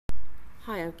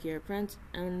Hi, I'm Kira Prince,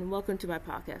 and welcome to my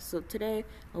podcast. So today,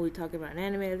 I'll be talking about an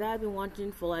anime that I've been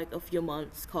watching for like a few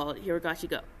months called Hirogashi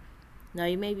Go. Now,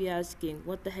 you may be asking,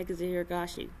 what the heck is a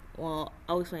Hirogashi? Well,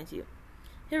 I'll explain to you.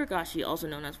 Hirogashi, also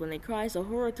known as When They Cry, is a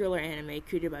horror thriller anime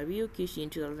created by Ryo Kishi in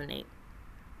 2008.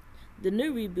 The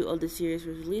new reboot of the series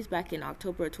was released back in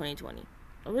October of 2020.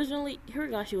 Originally,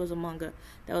 Hirogashi was a manga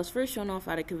that was first shown off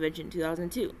at a convention in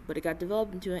 2002, but it got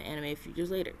developed into an anime a few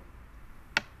years later.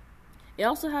 It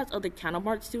also has other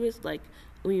counterparts to it, like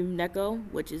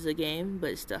Neko, which is a game,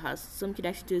 but it still has some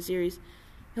connection to the series,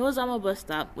 Hirozama Bus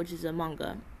Stop, which is a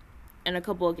manga, and a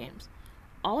couple of games.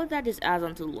 All of that just adds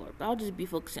on to the lore, but I'll just be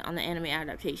focusing on the anime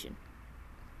adaptation.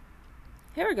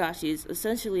 Hirogashi is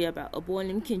essentially about a boy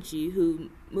named Kinshi who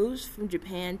moves from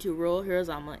Japan to rural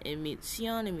Hirozama and meets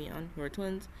Shion and Mion, who are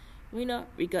twins, Rina,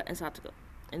 Rika, and Satoko.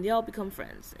 And they all become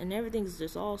friends, and everything's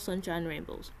just all sunshine and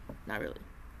rainbows. Not really.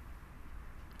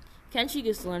 Kenshi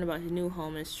gets to learn about his new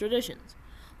home and its traditions.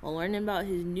 While learning about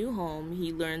his new home,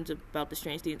 he learns about the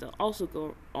strange things that also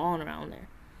go on around there,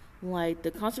 like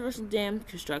the controversial dam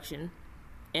construction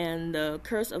and the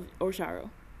Curse of Osharo.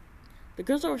 The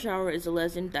Curse of Osharo is a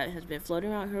legend that has been floating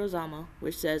around Hirozama,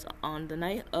 which says on the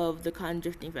night of the Cotton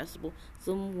Drifting Festival,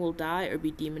 someone will die or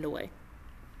be demoned away.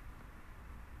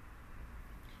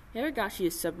 Hirogashi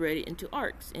is separated into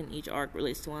arcs, and each arc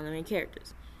relates to one of the main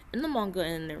characters. In the manga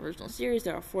and in the original series,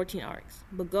 there are 14 arcs,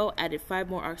 but Go added 5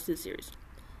 more arcs to the series.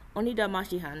 Onida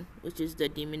Mashihan, which is the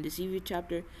Demon Deceiver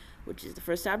chapter, which is the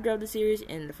first chapter of the series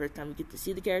and the first time we get to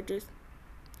see the characters.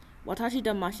 Watashi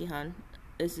da Mashihan,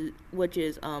 which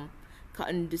is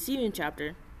Cotton Deceiving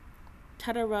chapter.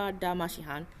 Tadara da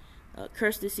Mashihan,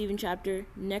 Curse Deceiving chapter.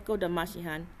 Neko da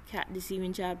Mashihan, Cat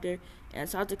Deceiving chapter. And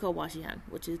Satoko Washihan,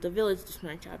 which is the Village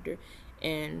Destroying chapter.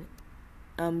 And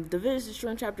the Village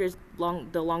Destroying chapter is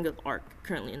the longest arc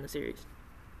currently in the series.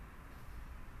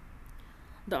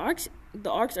 The arcs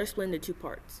are split into 2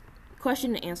 parts: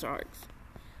 question and answer arcs.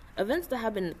 Events that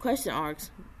happen in the question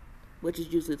arcs, which is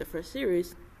usually the first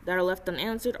series, that are left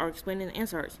unanswered are explained in the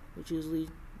answer arcs, which is usually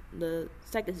the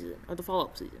second season or the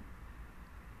follow-up season.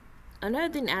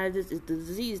 Another thing added is the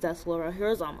disease that's around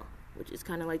Hirozama, which is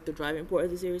kind of like the driving force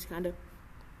of the series, kind of.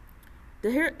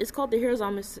 It's called the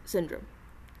Hirozama syndrome.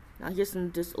 Now, just a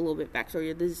little bit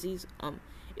backstory of the disease.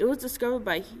 It was discovered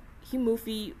by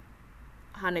Himufi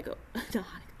Taneko.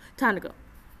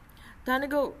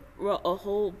 Taneko wrote a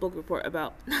whole book report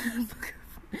about,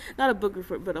 not a book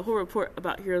report, but a whole report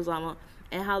about Hirozama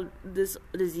and how this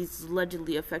disease is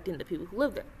allegedly affecting the people who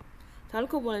live there.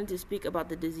 Taneko wanted to speak about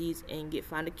the disease and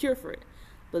find a cure for it,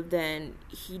 but then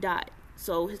he died.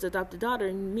 So his adopted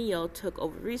daughter, Mio, took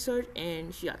over research,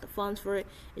 and she got the funds for it.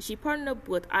 And she partnered up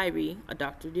with Irie, a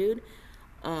doctor dude,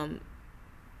 and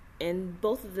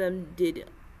both of them did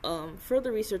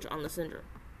further research on the syndrome.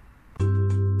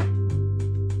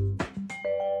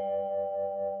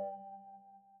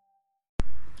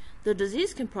 The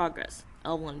disease can progress,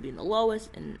 L1 being the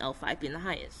lowest and L5 being the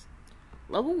highest.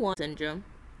 Level 1 syndrome,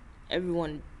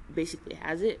 everyone basically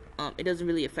has it. It doesn't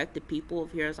really affect the people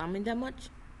of Hirozama that much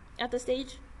at the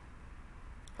stage.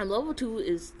 And level 2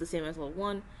 is the same as level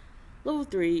 1. Level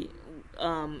 3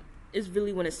 is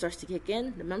really when it starts to kick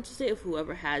in. The mental state of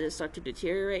whoever has it starts to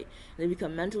deteriorate, and they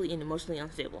become mentally and emotionally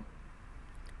unstable.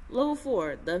 Level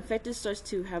 4, the infected starts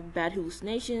to have bad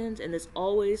hallucinations, and this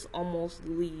always almost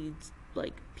leads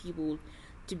people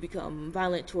to become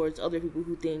violent towards other people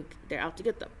who think they're out to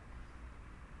get them.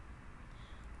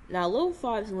 Now, level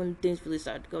 5 is when things really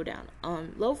start to go down.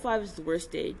 Level 5 is the worst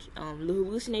stage. The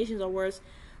hallucinations are worse.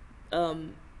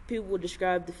 People will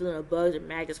describe the feeling of bugs or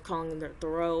maggots crawling in their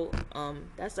throat.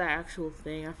 That's the actual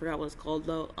thing. I forgot what it's called,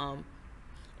 though.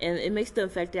 And it makes the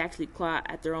infected actually claw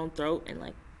at their own throat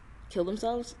and, kill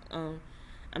themselves.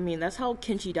 That's how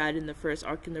Kenshi died in the first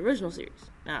arc in the original series.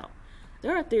 Now,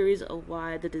 there are theories of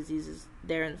why the disease is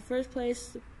there in the first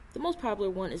place. The most popular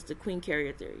one is the Queen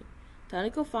Carrier theory.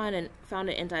 Taneko found an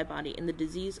antibody in the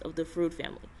disease of the Fruit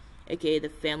family, aka the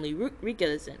family Rika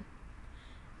is in.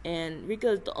 And Rika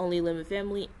is the only living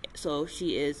family, so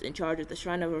she is in charge of the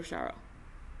Shrine of Osharo.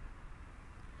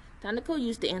 Taneko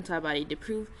used the antibody to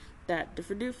prove that the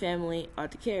Fruit family are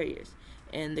the carriers,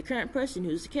 and the current person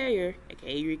who's the carrier,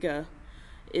 aka Rika,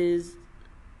 is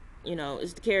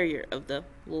the carrier of the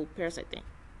little parasite thing.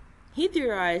 He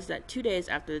theorized that 2 days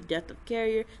after the death of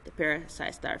Carrier, the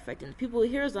parasites started affecting the people of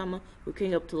Hirozama who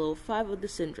came up to level 5 of the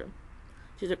syndrome.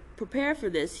 To prepare for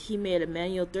this, he made a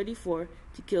Manual 34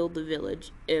 to kill the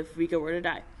village if Rika were to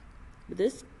die. But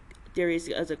this theory is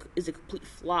a complete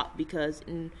flop because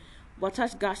in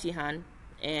Watashi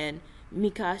and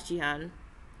Mikashihan,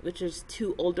 which is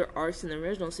 2 older arcs in the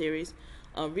original series,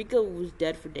 Rika was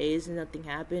dead for days and nothing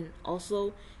happened.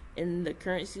 Also, in the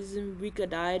current season, Rika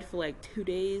died for like 2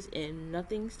 days and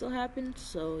nothing still happened.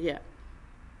 So yeah.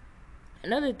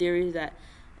 Another theory is that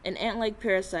an ant-like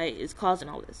parasite is causing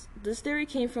all this. This theory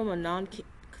came from the non-canon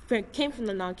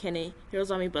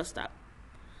Hirozami bus stop.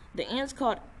 The ant's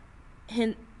called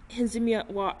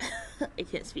Hinzimiwa. I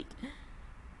can't speak.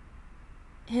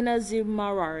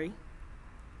 Hinazumarari.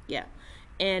 Yeah,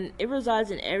 and it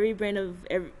resides in every brain of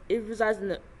every. It resides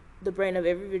in the brain of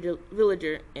every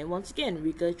villager. And once again,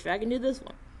 Rika is dragging to this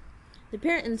one. The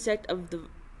parent insect of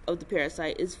the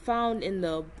parasite is found in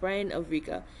the brain of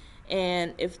Rika,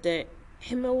 and if the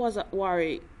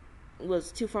Himawari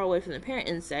was too far away from the parent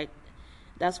insect,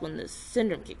 that's when the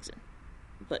syndrome kicks in.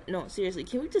 But no, seriously,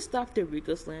 can we just stop the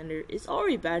Rika slander? It's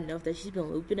already bad enough that she's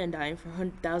been looping and dying for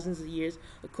thousands of years,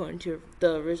 according to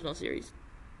the original series.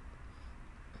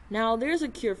 Now, there's a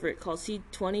cure for it called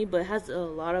C20, but it has a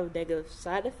lot of negative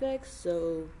side effects,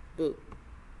 so boo.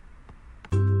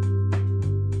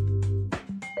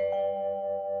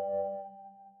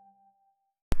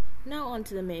 Now on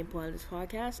to the main point of this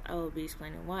podcast. I will be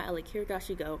explaining why I like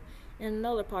Hirogashi Go. In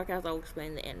another podcast, I will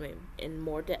explain the anime in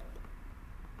more depth.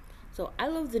 So, I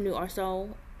love the new art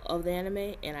style of the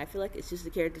anime, and I feel like it's just the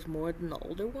characters more than the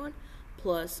older one.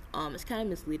 Plus, it's kind of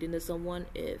misleading to someone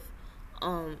if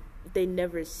they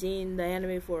never seen the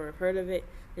anime before or heard of it.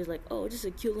 It's like, oh, just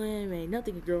a cute anime,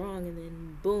 nothing could go wrong, and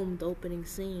then boom, the opening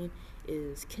scene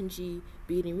is Kenji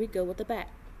beating Rika with a bat.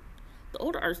 The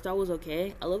older art style was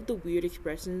okay. I love the weird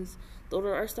expressions the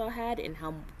older art style had and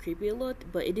how creepy it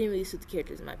looked, but it didn't really suit the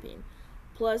characters in my opinion.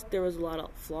 Plus, there was a lot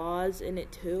of flaws in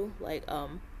it too. Like,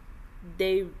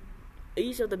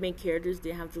 each of the main characters,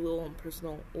 they have their little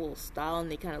personal little style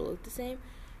and they kind of look the same.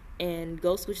 And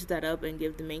Go switches that up and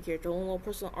give the main character a little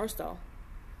personal art style.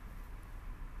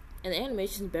 And the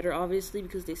animation is better, obviously,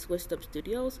 because they switched up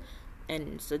studios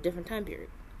and it's a different time period.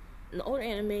 In the older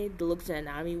anime, the looks and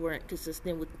anatomy weren't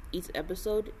consistent with each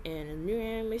episode, and in the new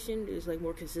animation, it was like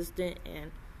more consistent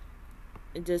and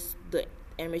the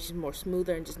animation is more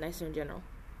smoother and just nicer in general.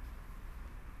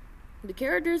 The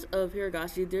characters of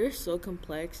Hirogashi, they're so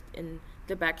complex, and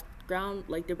their background,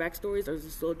 like their backstories, are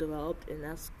just so developed, and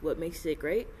that's what makes it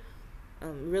great.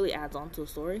 Really adds on to the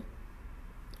story.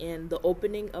 And the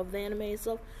opening of the anime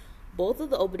itself, both of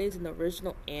the openings in the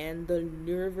original and the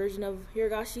newer version of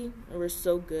Hirogashi were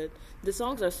so good. The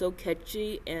songs are so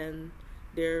catchy, and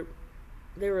they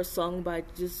were sung by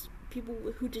just people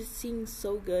who just sing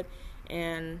so good.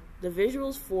 And the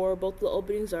visuals for both the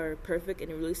openings are perfect, and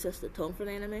it really sets the tone for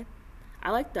the anime. I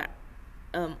like that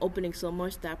opening so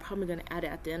much that I'm probably gonna add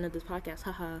it at the end of this podcast.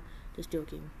 Haha, just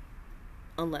joking.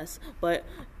 Unless, but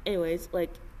anyways,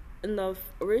 like in the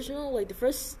original, like the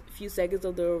first few seconds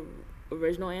of the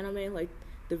original anime, like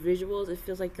the visuals, it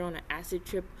feels like you're on an acid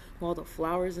trip with all the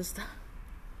flowers and stuff.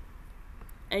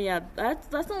 And yeah, that's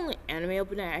the only anime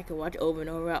opening I can watch over and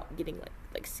over without getting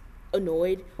like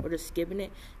annoyed or just skipping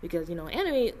it, because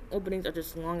anime openings are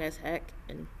just long as heck.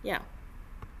 And yeah,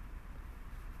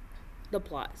 the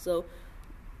plot. So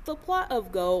the plot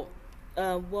of Go,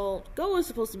 Go is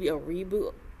supposed to be a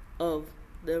reboot of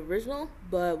the original,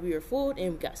 but we were fooled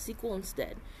and we got a sequel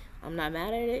instead. I'm not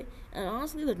mad at it, and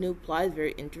honestly, the new plot is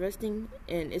very interesting,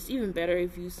 and it's even better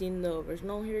if you've seen the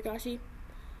original Hirogashi.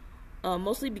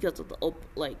 Mostly because of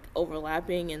the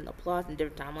overlapping in the plot and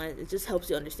different timelines. It just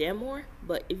helps you understand more.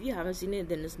 But if you haven't seen it,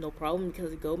 then it's no problem,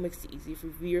 because Go makes it easy for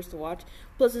viewers to watch.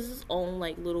 Plus, it's its own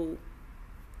little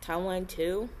timeline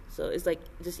too, so it's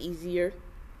just easier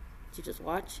to just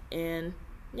watch. And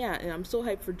yeah, and I'm so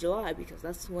hyped for July because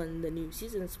that's when the new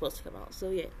season is supposed to come out.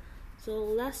 So yeah.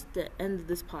 So that's the end of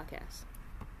this podcast.